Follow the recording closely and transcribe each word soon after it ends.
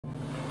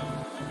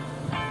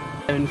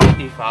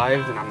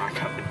7:55, then I'm not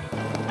coming.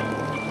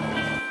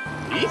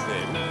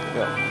 Ethan?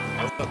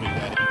 Yeah. What's up, Big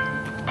Daddy?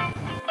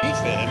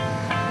 Ethan?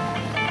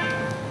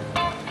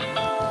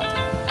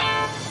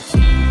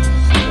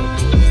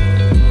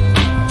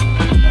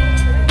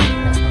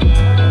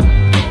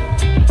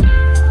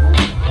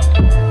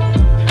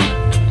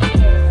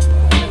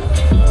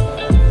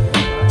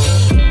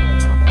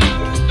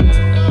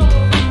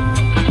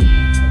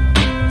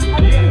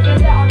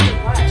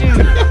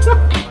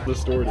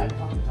 Distorted.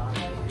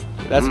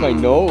 That's my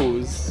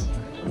nose.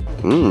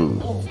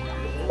 Mmm. Hold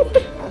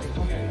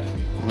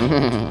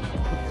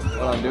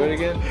on, do it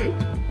again.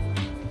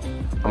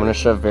 I'm gonna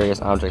shove various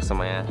objects in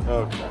my ass.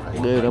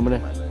 Okay. Dude, I'm gonna.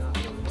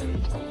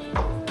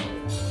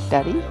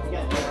 Daddy?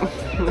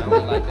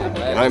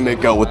 Can I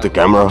make out with the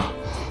camera?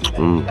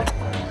 Mm.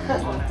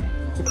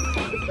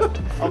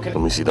 Let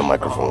me see the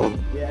microphone.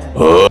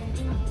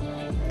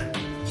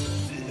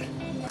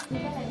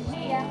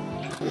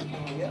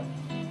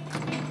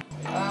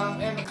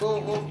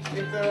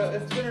 And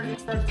if Synergy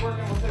starts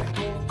working, we'll take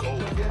goal.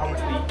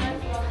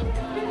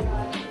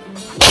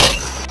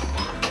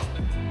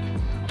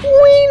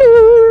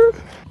 Wiener!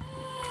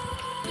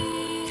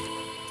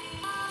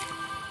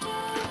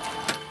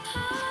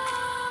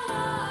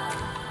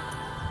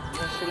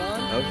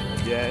 Oh,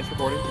 yeah, it's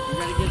recording. You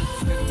gotta get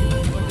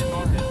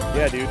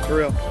Yeah, dude, for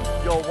real.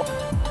 Yo,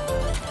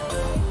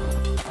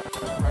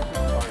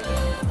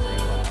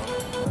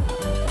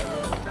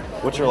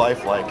 What's your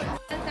life like?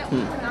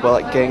 Well,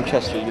 at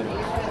Gangchester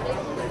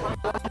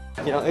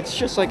you know, it's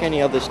just like any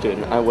other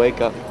student. I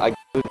wake up, I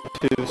go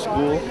to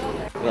school,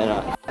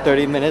 and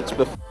 30 minutes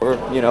before,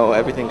 you know,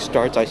 everything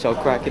starts, I sell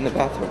crack in the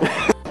bathroom.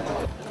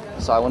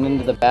 So I went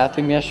into the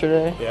bathroom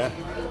yesterday, Yeah.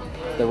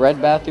 the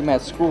red bathroom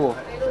at school,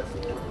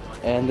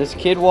 and this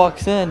kid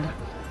walks in,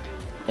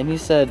 and he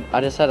said,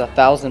 I just had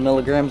 1,000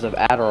 milligrams of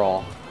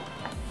Adderall.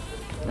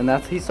 And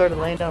he started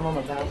laying down on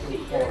the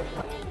bathroom floor.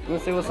 You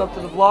wanna say what's up to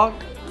the vlog?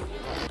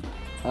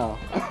 Oh.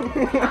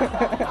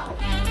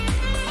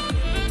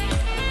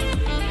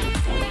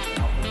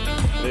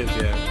 It is,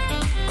 yeah.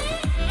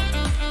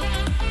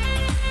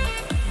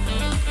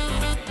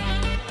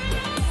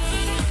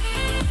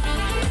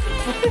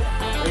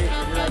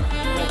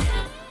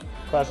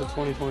 Class of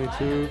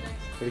 2022.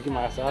 Gotta get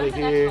my ass out of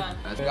here.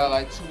 I got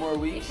like 2 more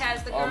weeks.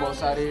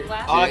 Almost out of here.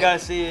 All I gotta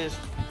say is,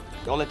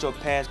 don't let your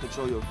past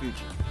control your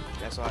future.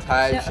 That's all I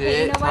Type gotta say. shit.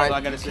 You know what? Type,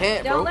 I gotta say.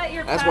 can't, bro. Don't let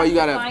your that's past why you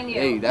gotta. define you.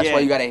 Hey, that's Yeah. why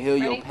you gotta heal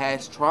Ready? your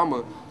past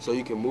trauma so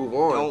you can move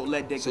on. Don't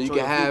let that so you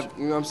control can your have. future.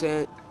 You know what I'm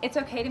saying? It's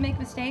okay to make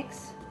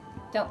mistakes.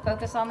 Don't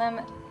focus on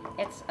them.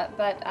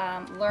 But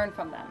learn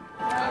from them.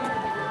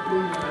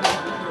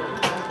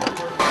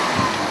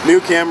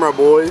 New camera,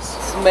 boys.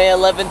 It's May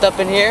 11th up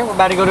in here. We're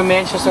about to go to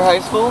Manchester High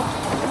School.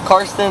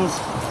 Karsten's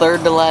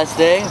 3rd to last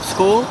day of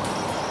school.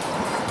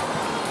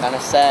 Kinda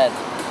sad.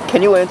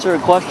 Can you answer a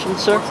question,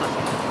 sir?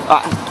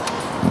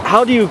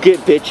 How do you get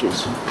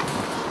bitches? I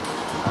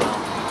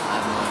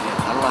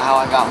don't know how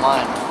I got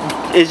mine.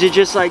 Is it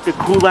just like the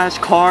cool ass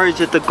car? Is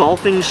it the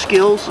golfing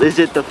skills? Is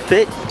it the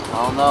fit?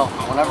 I don't know.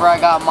 Whenever I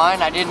got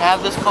mine, I didn't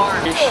have this car.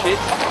 Shit.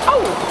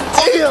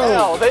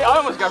 Damn! I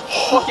almost got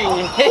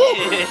fucking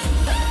hit.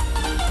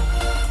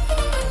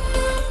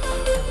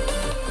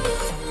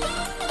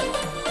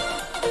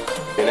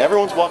 And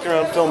everyone's walking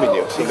around filming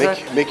you, so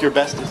Exactly. make your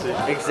best decision.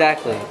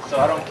 Exactly. So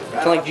I don't.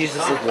 I feel like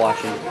Jesus is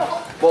watching.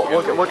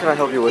 What can I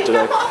help you with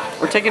today?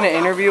 We're taking an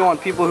interview on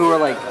people who are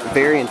like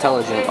very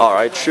intelligent. All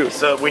right, shoot.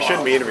 So we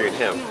shouldn't be interviewing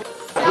him.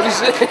 What is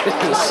this? You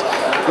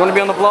want to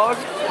be on the vlog?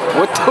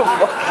 What the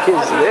fuck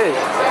is this?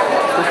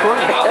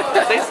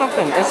 Say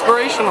something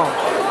inspirational.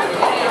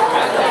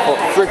 Oh,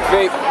 frick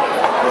vape.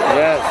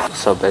 Yes.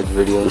 What's up, Edge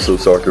Video? What's up,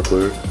 soccer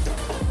player?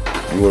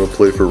 You want to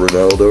play for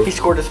Ronaldo? He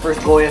scored his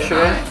first goal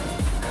yesterday.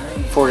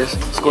 Scored his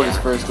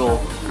first goal.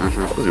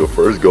 That was your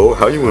first goal?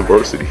 How you in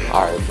varsity?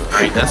 Alright,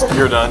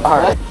 you're done.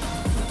 Alright.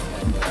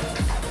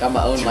 Got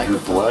my own You're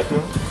microphone. black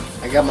now?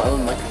 I got my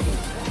own microphone.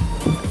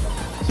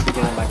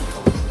 Speaking of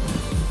microphones.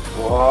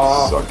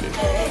 Wow. Suck it.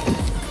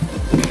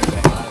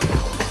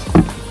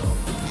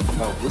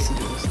 Oh, listen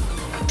to this.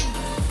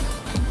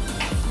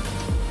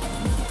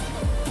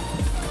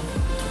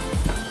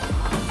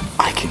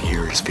 I can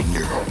hear his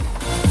finger.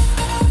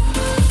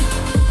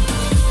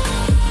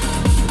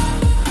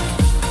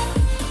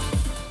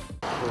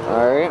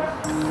 Alright.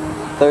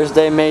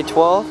 Thursday, May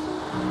 12th.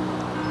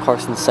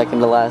 Carson's 2nd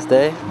to last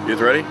day. You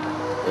guys ready?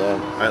 Yeah.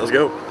 Alright, let's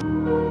go.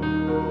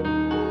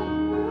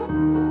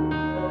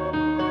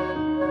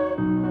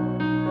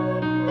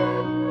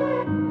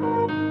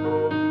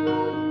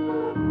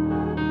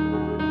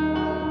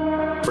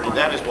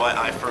 That is why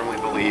I firmly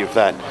believe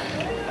that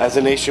as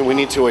a nation we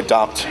need to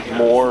adopt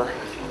more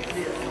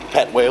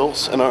pet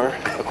whales in our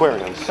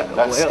aquariums.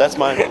 That's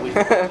my belief.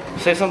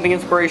 Say something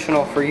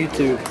inspirational for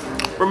YouTube.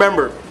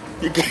 Remember,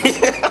 you can't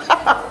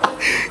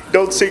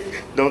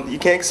you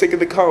can't sink in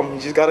the cum.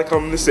 You just gotta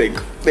come in the sink.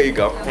 There you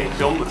go. Hey,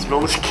 film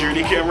the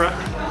security camera.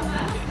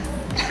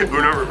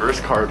 Uno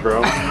reverse card,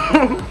 bro.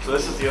 So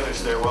this is the other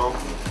stairwell.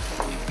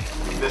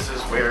 This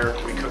is where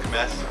we cook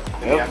mess.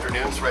 in the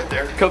afternoons right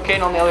there.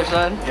 Cocaine on the other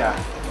side. Yeah.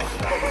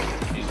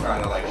 He's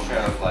trying to like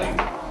show like.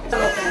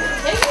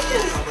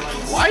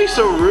 Why are you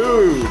so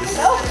rude?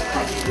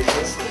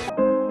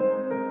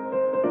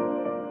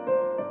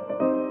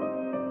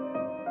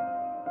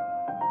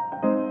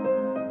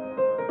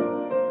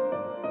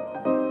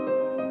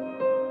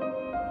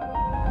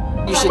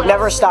 You should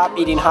never stop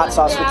eating hot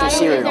sauce with your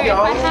cereal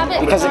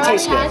because it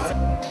tastes good.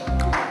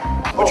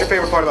 What's your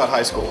favorite part about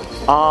high school?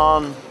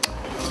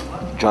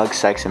 Drugs,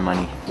 sex, and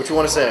money. What you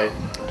want to say?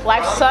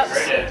 Life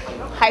sucks.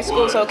 High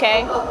school's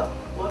okay.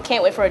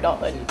 Can't wait for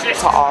adulthood.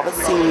 To all the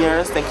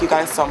seniors, thank you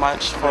guys so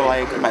much for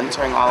like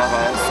mentoring all of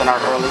us in our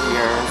early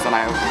years, and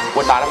I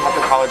would not have had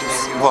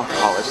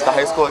the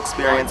high school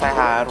experience I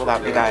had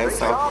without you guys.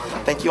 So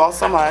thank you all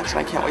so much, and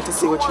I can't wait to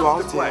see what you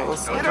all do.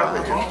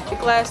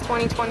 Class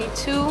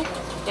 2022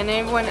 and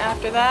everyone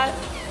after that.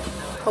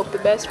 Hope the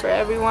best for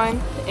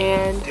everyone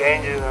and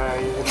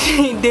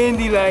Dandelion.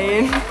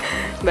 Dandelion.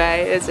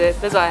 Bye. That's it.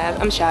 That's all I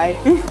have. I'm shy.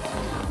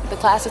 The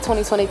class of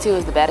 2022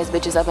 is the baddest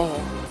bitches up in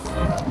here.